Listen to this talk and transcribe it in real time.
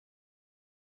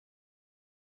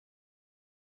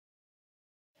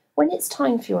When it's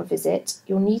time for your visit,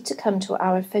 you'll need to come to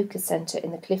our focus centre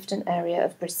in the Clifton area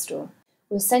of Bristol.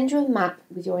 We'll send you a map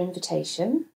with your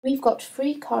invitation. We've got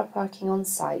free car parking on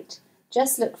site.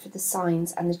 Just look for the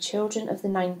signs and the Children of the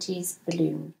 90s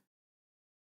balloon.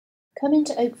 Come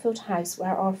into Oakfield House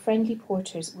where our friendly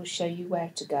porters will show you where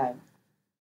to go.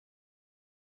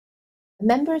 A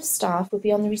member of staff will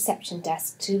be on the reception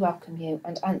desk to welcome you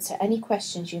and answer any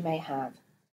questions you may have.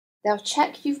 They'll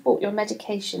check you've bought your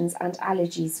medications and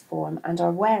allergies form and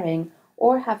are wearing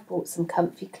or have bought some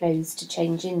comfy clothes to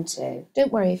change into.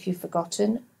 Don't worry if you've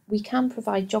forgotten, we can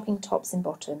provide jogging tops and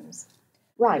bottoms.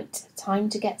 Right, time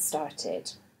to get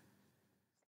started.